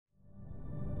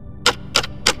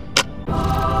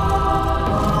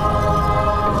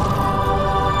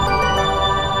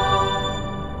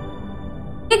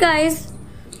guys!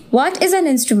 What is an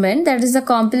instrument that is a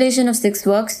compilation of 6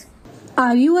 works?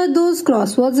 Are you at those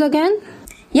crosswords again?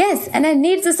 Yes, and I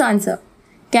need this answer.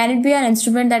 Can it be an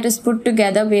instrument that is put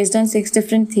together based on 6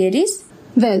 different theories?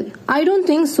 Well, I don't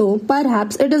think so.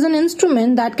 Perhaps it is an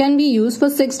instrument that can be used for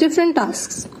 6 different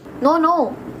tasks.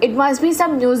 No. It must be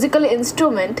some musical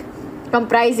instrument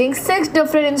comprising 6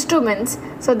 different instruments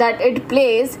so that it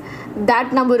plays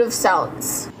that number of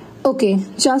sounds. Okay,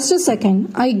 just a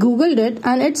second. I googled it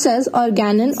and it says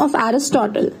organon of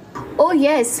Aristotle. Oh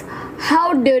yes,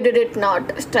 how did it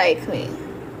not strike me?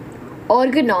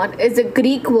 Organon is a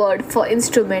Greek word for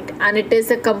instrument and it is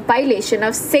a compilation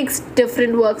of 6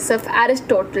 different works of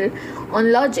Aristotle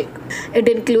on logic.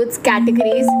 It includes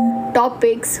categories,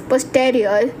 topics,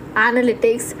 posterior,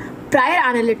 analytics, prior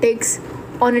analytics,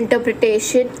 on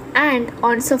interpretation, and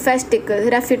on sophistical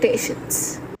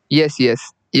refutations. Yes,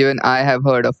 even I have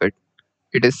heard of it.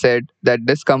 It is said that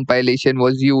this compilation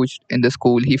was used in the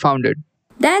school he founded.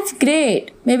 That's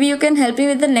great! Maybe you can help me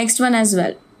with the next one as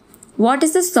well. What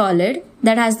is the solid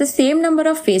that has the same number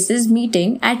of faces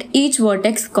meeting at each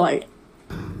vertex called?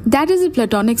 That is a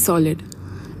Platonic solid.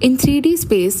 In 3D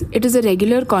space, it is a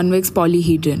regular convex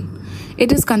polyhedron.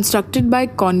 It is constructed by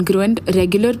congruent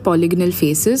regular polygonal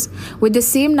faces with the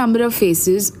same number of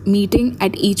faces meeting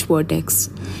at each vertex.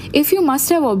 If you must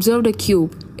have observed a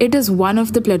cube, it is one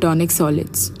of the Platonic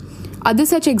solids. Other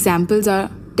such examples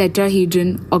are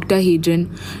tetrahedron,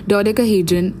 octahedron,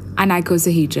 dodecahedron, and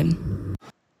icosahedron.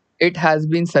 It has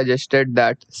been suggested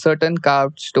that certain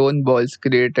carved stone balls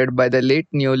created by the late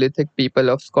Neolithic people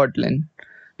of Scotland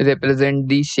represent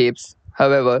these shapes.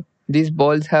 However, these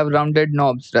balls have rounded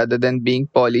knobs rather than being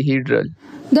polyhedral.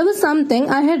 There was something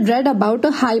I had read about a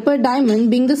hyperdiamond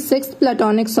being the 6th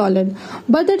Platonic solid,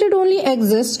 but that it only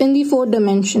exists in the 4th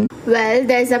dimension. Well,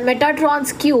 there's a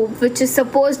Metatron's cube which is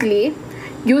supposedly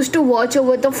used to watch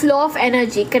over the flow of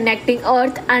energy connecting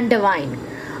earth and divine.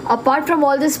 Apart from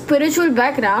all the spiritual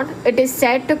background, it is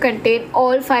said to contain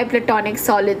all 5 Platonic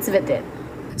solids within.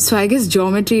 So I guess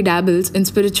geometry dabbles in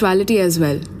spirituality as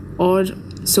well, or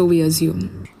so we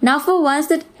assume. Now for once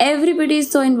that everybody is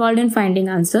so involved in finding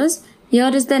answers, here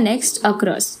is the next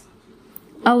across.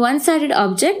 A one-sided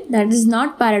object that is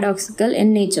not paradoxical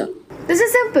in nature. This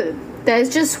is simple. There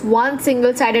is just one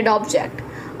single-sided object,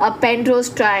 a Penrose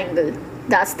triangle.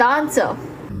 That's the answer.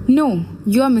 No,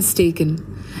 you are mistaken.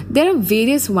 There are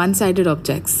various one-sided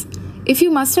objects. If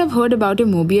you must have heard about a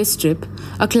Mobius strip,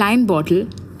 a Klein bottle,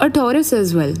 a torus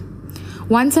as well.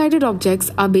 One-sided objects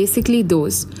are basically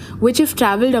those which, if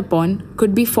travelled upon,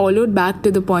 could be followed back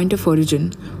to the point of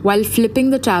origin while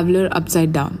flipping the traveller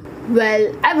upside down.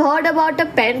 Well, I've heard about a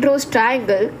Penrose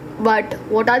triangle, but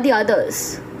what are the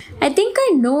others? I think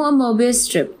I know a Mobius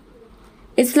strip.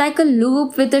 It's like a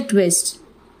loop with a twist.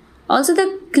 Also,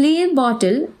 the Klein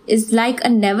bottle is like a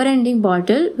never-ending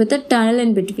bottle with a tunnel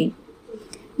in between.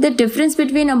 The difference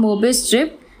between a Mobius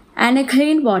strip and a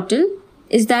Klein bottle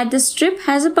is that the strip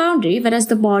has a boundary whereas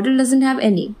the bottle doesn't have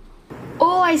any.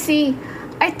 Oh, I see.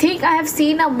 I think I have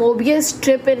seen a Mobius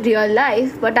strip in real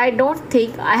life, but I don't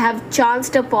think I have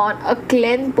chanced upon a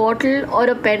Klein bottle or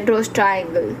a Penrose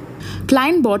triangle.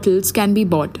 Klein bottles can be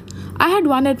bought. I had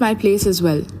one at my place as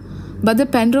well. But the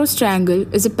Penrose triangle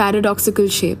is a paradoxical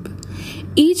shape.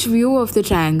 Each view of the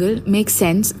triangle makes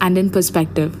sense and in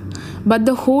perspective, but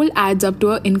the whole adds up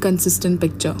to an inconsistent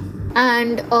picture.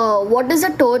 And what is a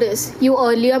torus? You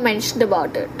earlier mentioned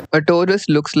about it. A torus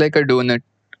looks like a donut.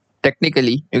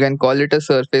 Technically, you can call it a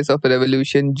surface of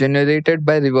revolution generated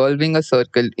by revolving a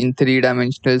circle in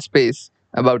 3-dimensional space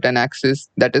about an axis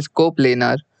that is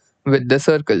coplanar with the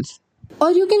circles.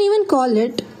 Or you can even call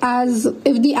it as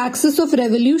if the axis of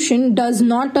revolution does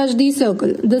not touch the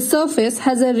circle. The surface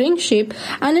has a ring shape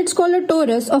and it's called a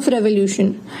torus of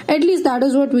revolution. At least that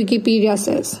is what Wikipedia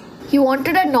says. You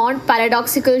wanted a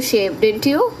non-paradoxical shape, didn't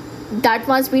you? That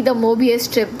must be the Mobius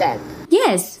strip then.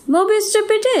 Yes, Mobius strip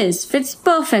it is. Fits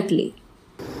perfectly.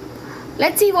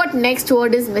 Let's see what next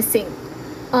word is missing.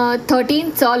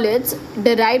 13 solids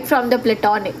derived from the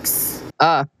Platonics.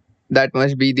 That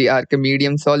must be the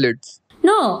Archimedean solids.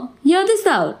 No, hear this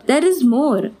out. There is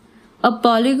more. A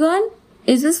polygon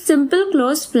is a simple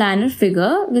closed planar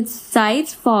figure with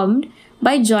sides formed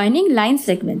by joining line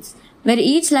segments, where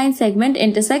each line segment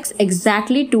intersects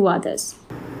exactly 2 others.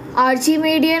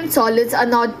 Archimedean solids are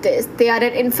not this. They are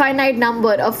an infinite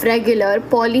number of regular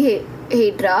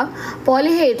polyhedra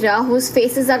whose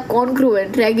faces are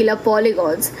congruent regular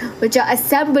polygons which are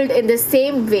assembled in the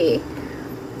same way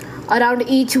around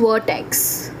each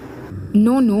vertex.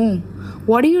 No.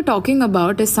 What are you talking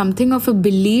about is something of a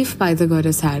belief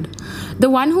Pythagoras had. The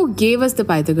one who gave us the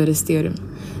Pythagoras theorem.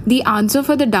 The answer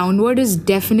for the downward is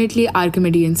definitely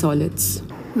Archimedean solids.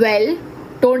 Well,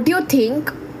 don't you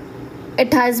think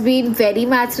it has been very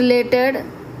math related?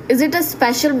 Is it a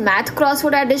special math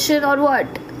crossword edition or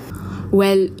what?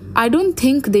 Well, I don't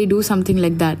think they do something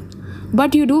like that.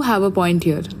 But you do have a point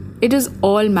here. It is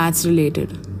all maths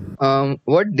related.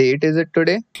 What date is it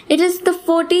today? It is the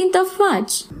 14th of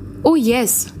March. Oh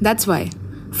yes, that's why.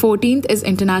 14th is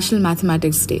International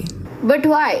Mathematics Day. But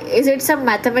why? Is it some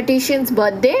mathematician's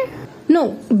birthday?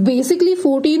 No, basically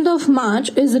 14th of March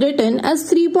is written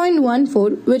as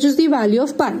 3.14, which is the value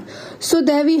of pi. So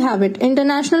there we have it,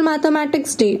 International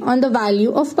Mathematics Day on the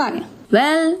value of pi.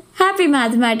 Well, happy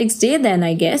Mathematics Day then,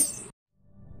 I guess.